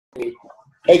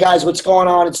Hey guys, what's going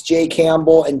on? It's Jay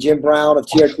Campbell and Jim Brown of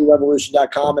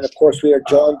TRTrevolution.com. And of course, we are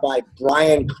joined by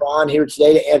Brian Cron here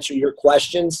today to answer your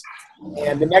questions.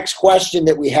 And the next question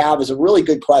that we have is a really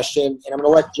good question. And I'm going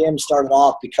to let Jim start it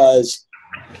off because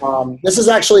this is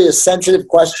actually a sensitive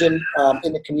question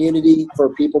in the community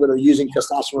for people that are using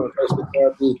testosterone replacement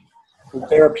therapy in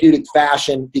therapeutic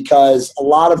fashion, because a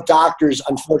lot of doctors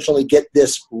unfortunately get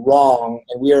this wrong.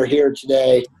 And we are here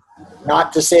today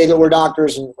not to say that we're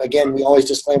doctors, and again, we always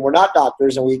disclaim we're not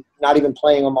doctors, and we're not even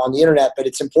playing them on the internet, but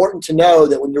it's important to know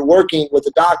that when you're working with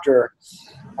a doctor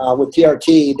with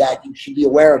TRT that you should be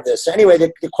aware of this. So anyway,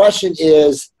 the question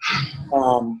is,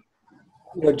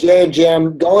 Jay and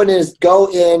Jim, go in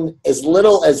as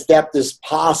little as depth as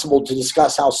possible to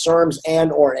discuss how SERMs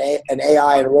and or an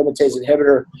AI, an aromatase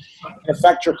inhibitor, can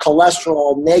affect your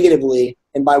cholesterol negatively.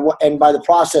 And by the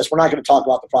process, we're not going to talk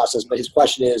about the process, but his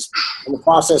question is, in the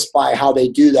process, by how they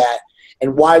do that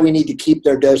and why we need to keep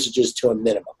their dosages to a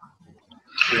minimum.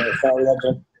 You want to start with that,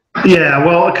 Jim? Yeah,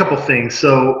 well, a couple things.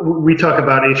 So we talk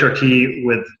about HRT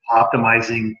with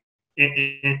optimizing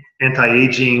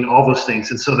anti-aging, all those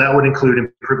things. And so that would include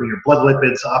improving your blood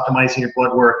lipids, optimizing your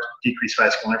blood work, decrease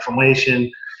vascular inflammation,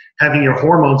 having your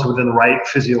hormones within the right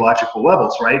physiological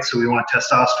levels, right? So we want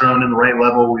testosterone in the right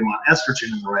level, we want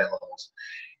estrogen in the right levels.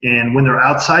 And when they're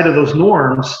outside of those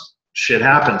norms, shit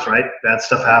happens, right? Bad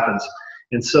stuff happens.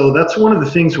 And so that's one of the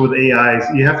things with AIs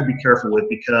you have to be careful with,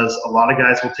 because a lot of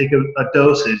guys will take a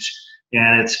dosage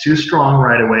and it's too strong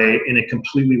right away and it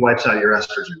completely wipes out your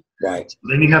estrogen. Right. So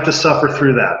then you have to suffer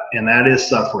through that, and that is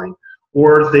suffering.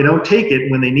 Or they don't take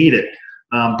it when they need it.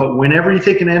 But whenever you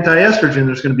take an anti-estrogen,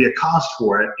 there's going to be a cost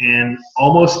for it. And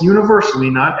almost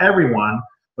universally, not everyone,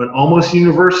 but almost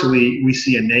universally, we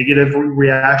see a negative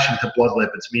reaction to blood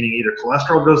lipids, meaning either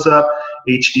cholesterol goes up,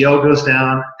 HDL goes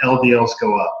down, LDLs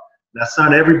go up. That's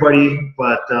not everybody,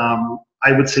 but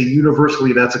I would say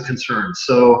universally that's a concern.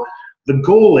 So the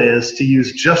goal is to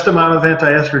use just amount of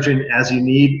anti-estrogen as you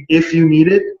need, if you need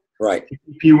it, right, to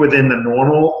keep you within the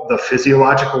normal, the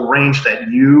physiological range that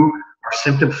you are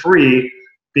symptom-free,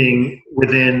 being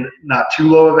within not too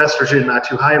low of estrogen, not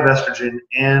too high of estrogen.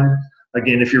 And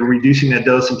again, if you're reducing that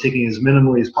dose and taking as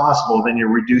minimally as possible, then you're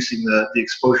reducing the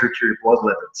exposure to your blood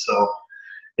lipids. So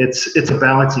it's a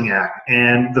balancing act.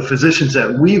 And the physicians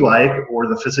that we like, or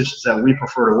the physicians that we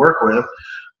prefer to work with,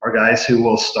 are guys who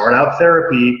will start out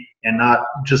therapy and not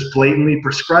just blatantly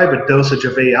prescribe a dosage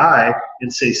of AI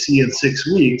and say, see you in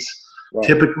 6 weeks. Right.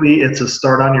 Typically, it's a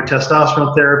start on your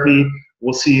testosterone therapy.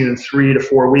 We'll see you in 3 to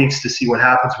 4 weeks to see what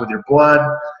happens with your blood.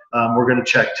 We're going to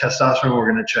check testosterone.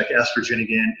 We're going to check estrogen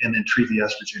again, and then treat the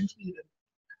estrogen if needed.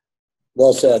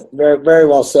 Well said. Very, very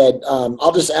well said.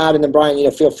 I'll just add, and then Brian,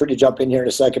 feel free to jump in here in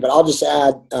a second, but I'll just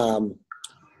add,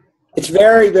 it's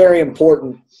very, very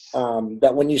important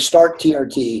that when you start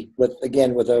TRT with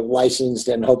a licensed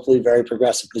and hopefully very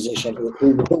progressive physician,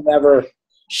 whomever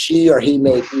she or he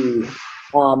may be,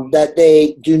 that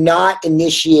they do not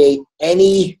initiate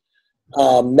any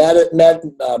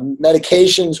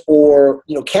medications or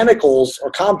chemicals or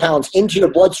compounds into your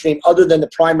bloodstream other than the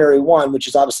primary one, which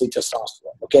is obviously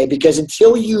testosterone. Okay, because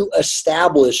until you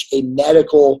establish a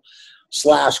medical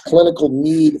 / clinical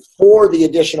need for the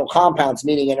additional compounds,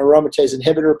 meaning an aromatase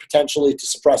inhibitor potentially to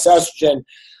suppress estrogen,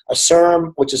 a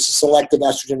SERM, which is a selective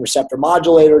estrogen receptor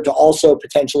modulator to also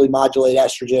potentially modulate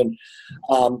estrogen,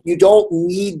 you don't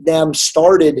need them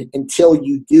started until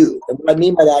you do. And what I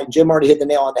mean by that, Jim already hit the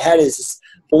nail on the head, is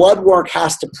blood work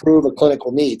has to prove a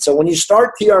clinical need. So when you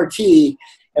start TRT,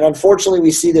 and unfortunately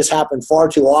we see this happen far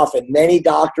too often, many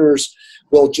doctors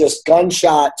will just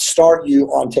gunshot start you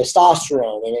on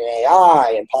testosterone and an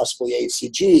AI and possibly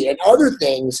HCG and other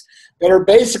things that are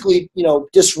basically,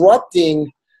 disrupting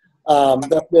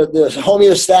the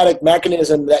homeostatic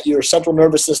mechanism that your central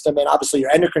nervous system and obviously your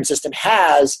endocrine system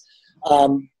has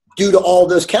due to all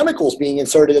those chemicals being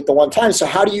inserted at the one time. So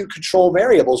how do you control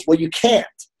variables? Well, you can't.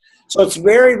 So it's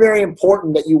very, very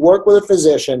important that you work with a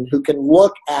physician who can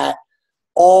look at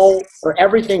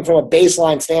everything from a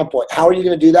baseline standpoint. How are you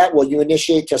going to do that? Well, you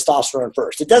initiate testosterone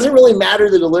first. It doesn't really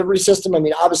matter the delivery system. I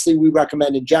mean, obviously we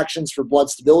recommend injections for blood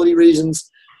stability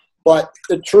reasons, but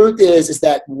the truth is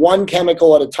that one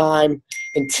chemical at a time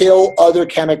until other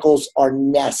chemicals are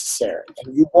necessary.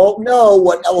 And you won't know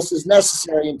what else is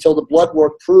necessary until the blood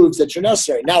work proves that you're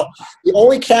necessary. Now, the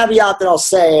only caveat that I'll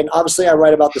say, and obviously I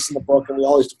write about this in the book and we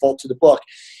always default to the book,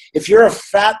 if you're a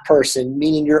fat person,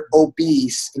 meaning you're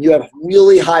obese and you have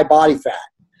really high body fat,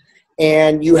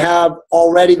 and you have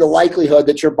already the likelihood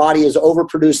that your body is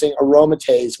overproducing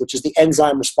aromatase, which is the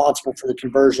enzyme responsible for the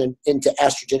conversion into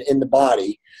estrogen in the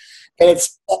body, And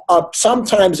it's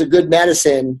sometimes a good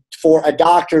medicine for a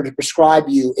doctor to prescribe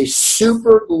you a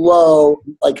super low,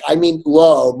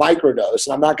 low microdose,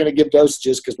 and I'm not going to give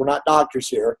dosages because we're not doctors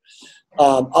here,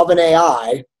 of an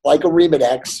AI, like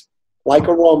Aromatase, like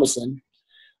Aromatase,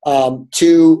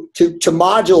 to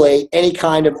modulate any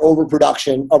kind of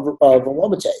overproduction of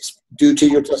aromatase due to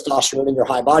your testosterone and your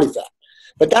high body fat.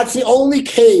 But that's the only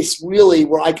case really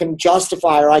where I can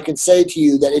justify, or I can say to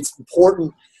you that it's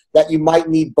important that you might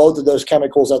need both of those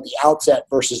chemicals at the outset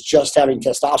versus just having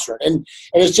testosterone. And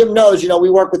as Jim knows, we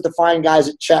work with the fine guys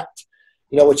at Checked,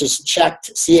 which is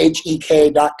checked,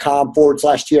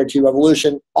 chek.com/TRT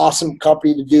Revolution. Awesome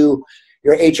company to do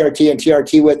your HRT and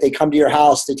TRT with. They come to your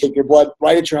house. They take your blood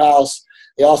right at your house.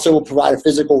 They also will provide a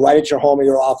physical right at your home or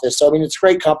your office. So, it's a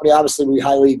great company. Obviously, we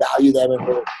highly value them, and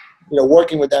we're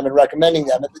working with them and recommending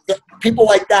them. And people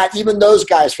like that, even those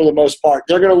guys for the most part,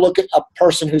 they're going to look at a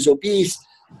person who's obese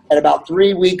at about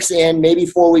 3 weeks in, maybe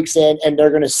 4 weeks in, and they're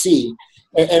going to see.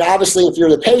 And obviously, if you're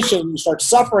the patient, you start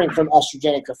suffering from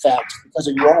estrogenic effects because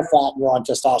of your fat and you're on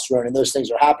testosterone and those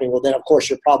things are happening, well, then, of course,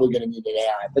 you're probably going to need an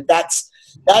AI. But that's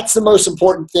the most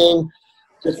important thing.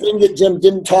 The thing that Jim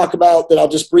didn't talk about that I'll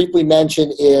just briefly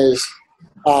mention is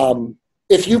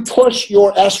if you push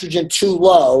your estrogen too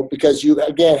low because you,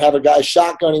 again, have a guy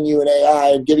shotgunning you an AI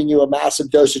and giving you a massive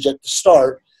dosage at the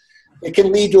start, it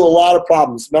can lead to a lot of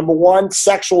problems. Number one,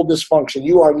 sexual dysfunction.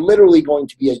 You are literally going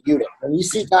to be a unit. And you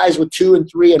see guys with 2 and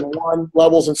 3 and 1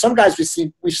 levels, and some guys we've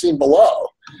seen below,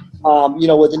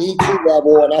 with an E2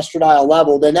 level, an estradiol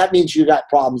level, then that means you got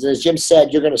problems. And as Jim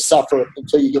said, you're going to suffer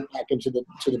until you get back into the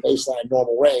baseline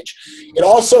normal range. It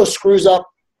also screws up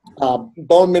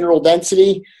bone mineral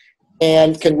density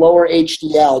and can lower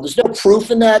HDL. There's no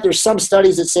proof in that. There's some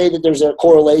studies that say that there's a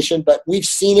correlation, but we've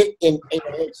seen it in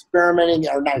experimenting,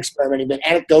 or not experimenting, but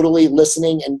anecdotally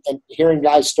listening and hearing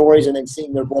guys' stories and then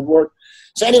seeing their blood work.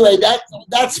 So anyway,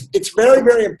 it's very,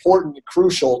 very important and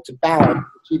crucial to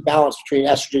keep balance between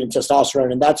estrogen and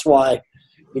testosterone, and that's why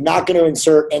you're not going to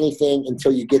insert anything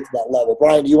until you get to that level.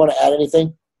 Brian, do you want to add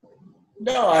anything?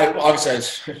 No,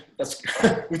 obviously that's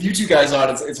with you two guys on.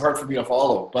 It's hard for me to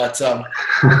follow, but I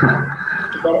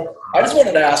just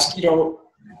wanted to ask.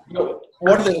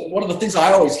 One of the things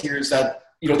I always hear is that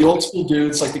the old school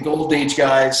dudes, like the Golden Age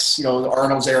guys, the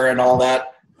Arnold's era and all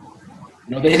that.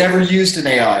 They never used an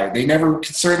AI. They never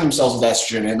concerned themselves with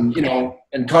estrogen,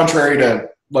 and contrary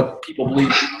to what people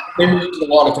believe, they were using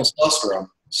a lot of testosterone.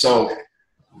 So,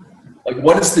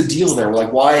 what is the deal there?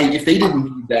 Why, if they didn't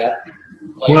need that?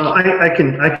 Well, I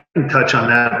can touch on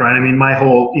that, Brian. My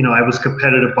whole, I was a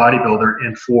competitive bodybuilder,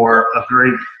 and for a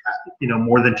very,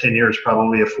 more than 10 years,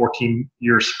 probably a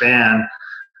 14-year span,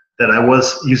 that I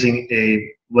was using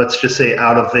let's just say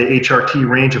out of the HRT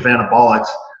range of anabolics,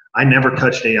 I never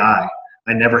touched AI.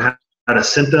 I never had a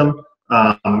symptom,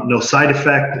 no side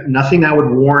effect, nothing that would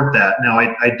warrant that. Now,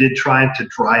 I did try to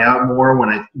dry out more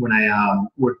when I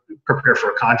would prepare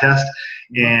for a contest,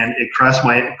 and it crashed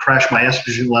my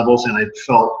estrogen levels, and I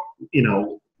felt,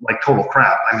 like total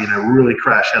crap. I really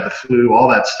crashed, had the flu, all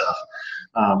that stuff.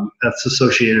 That's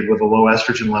associated with a low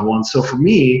estrogen level. And so for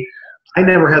me, I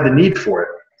never had the need for it.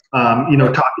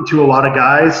 Talking to a lot of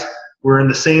guys, we're in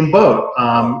the same boat.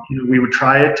 We would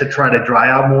try to dry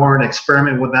out more and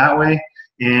experiment with that way,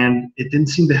 and it didn't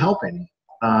seem to help any.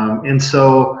 And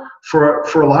so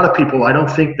for a lot of people, I don't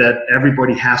think that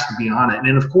everybody has to be on it.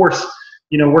 And of course,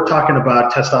 we're talking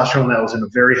about testosterone that was in a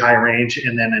very high range,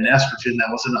 and then an estrogen that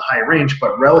was in a high range,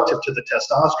 but relative to the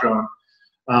testosterone,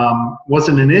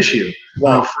 wasn't an issue.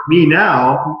 Right. For me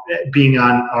now, being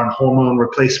on hormone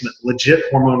replacement, legit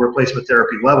hormone replacement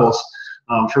therapy levels,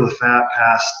 for the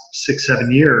past 6-7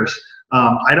 years,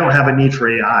 I don't have a need for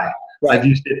AI. Right. I've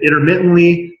used it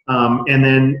intermittently, and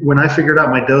then when I figured out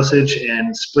my dosage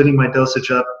and splitting my dosage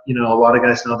up, a lot of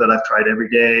guys know that I've tried every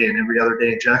day and every other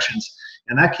day injections,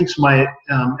 and that keeps my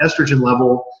estrogen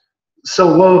level so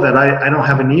low that I don't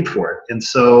have a need for it. And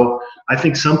so I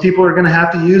think some people are going to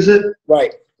have to use it.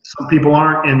 Right. Some people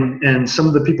aren't, and some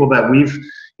of the people that we've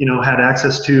had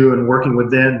access to and working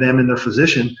with them and their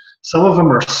physician, some of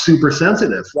them are super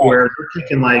sensitive, right, where they're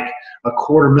taking like a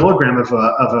 1/4 milligram of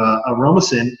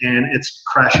aromatase, and it's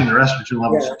crashing their estrogen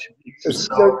levels for 2 weeks.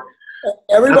 So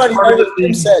everybody,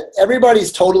 Jim said,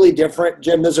 everybody's totally different.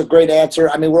 Jim, that's a great answer.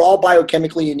 We're all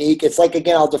biochemically unique. It's like,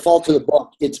 again, I'll default to the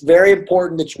book. It's very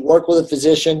important that you work with a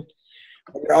physician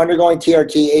when you're undergoing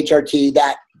TRT, HRT,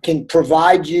 that can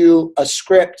provide you a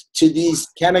script to these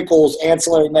chemicals,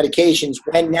 ancillary medications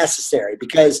when necessary.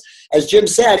 Because as Jim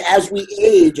said, as we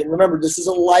age, and remember, this is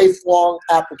a lifelong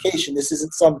application. This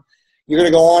isn't some, you're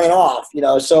going to go on and off, you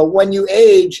know. So when you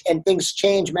age and things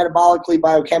change metabolically,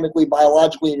 biochemically,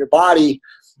 biologically in your body,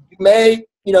 you may,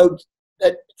 you know,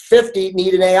 at 50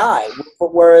 need an AI,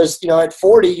 whereas, you know, at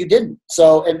 40 you didn't.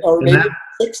 So, or maybe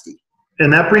 60.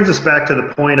 And that brings us back to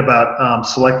the point about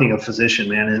selecting a physician,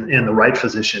 man, and the right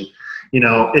physician. You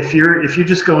know, if you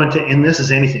just go into, and this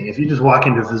is anything, if you just walk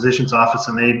into a physician's office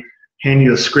and they hand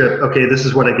you a script, okay, this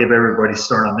is what I give everybody,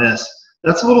 start on this.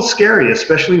 That's a little scary,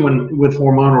 especially with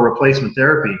hormonal replacement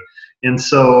therapy. And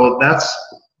so that's,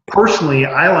 personally,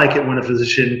 I like it when a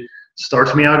physician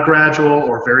starts me out gradual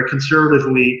or very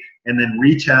conservatively and then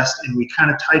retest, and we kind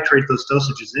of titrate those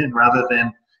dosages in rather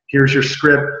than, here's your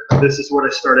script, this is what I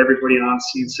start everybody on,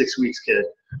 see in 6 weeks, kid.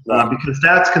 Because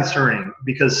that's concerning,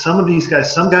 because some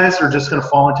guys are just going to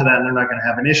fall into that and they're not going to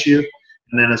have an issue.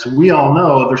 And then, as we all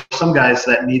know, there's some guys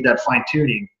that need that fine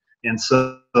tuning. And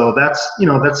so that's, you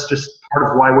know, that's just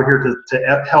part of why we're here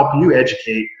to help you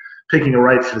educate picking a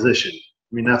right physician.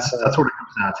 I mean, that's what it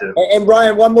comes down to. And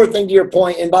Brian, one more thing to your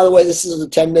point. And by the way, this is a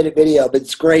 10-minute video, but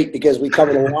it's great because we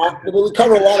covered a lot. We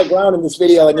cover a lot of ground in this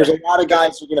video, and there's a lot of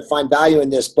guys who are going to find value in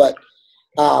this. But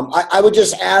I would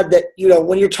just add that, you know,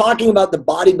 when you're talking about the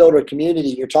bodybuilder community,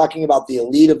 you're talking about the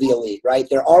elite of the elite, right?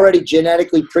 They're already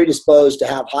genetically predisposed to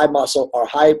have high muscle or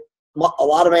a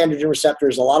lot of androgen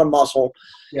receptors, a lot of muscle,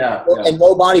 and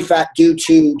low body fat due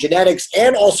to genetics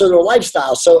and also their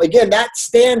lifestyle. So again, that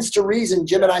stands to reason,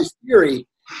 Jim and I's theory,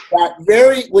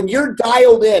 that when you're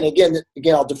dialed in, again,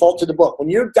 I'll default to the book. When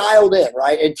you're dialed in,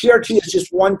 right, and TRT is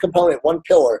just one component, one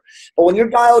pillar, but when you're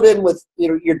dialed in with, you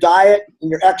know, your diet and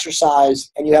your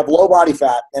exercise, and you have low body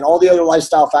fat and all the other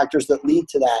lifestyle factors that lead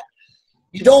to that,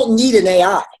 you don't need an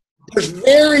AI. There's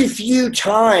very few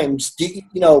times,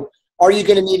 are you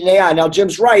going to need an AI? Now,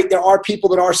 Jim's right. There are people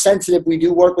that are sensitive. We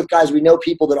do work with guys. We know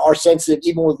people that are sensitive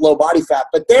even with low body fat,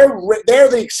 but they're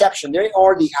the exception. They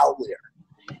are the outlier.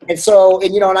 And so,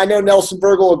 and I know Nelson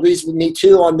Bergel agrees with me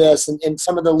too on this, and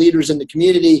some of the leaders in the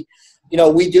community,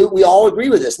 we all agree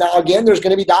with this. Now, again, there's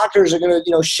going to be doctors that are going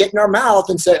to, shit in our mouth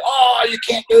and say, oh, you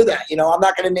can't do that. I'm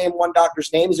not going to name one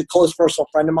doctor's name. He's a close personal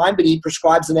friend of mine, but he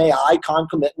prescribes an AI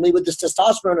concomitantly with this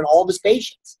testosterone in all of his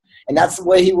patients. And that's the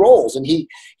way he rolls. And he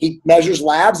measures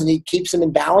labs and he keeps them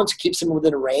in balance, keeps them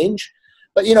within a range.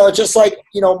 But, it's just like,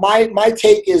 my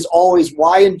take is always,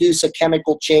 why induce a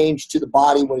chemical change to the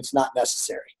body when it's not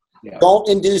necessary? Yeah. Don't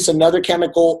induce another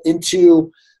chemical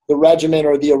into the regimen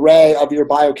or the array of your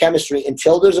biochemistry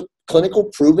until there's a clinical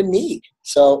proven need.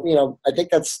 So, I think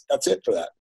that's it for that.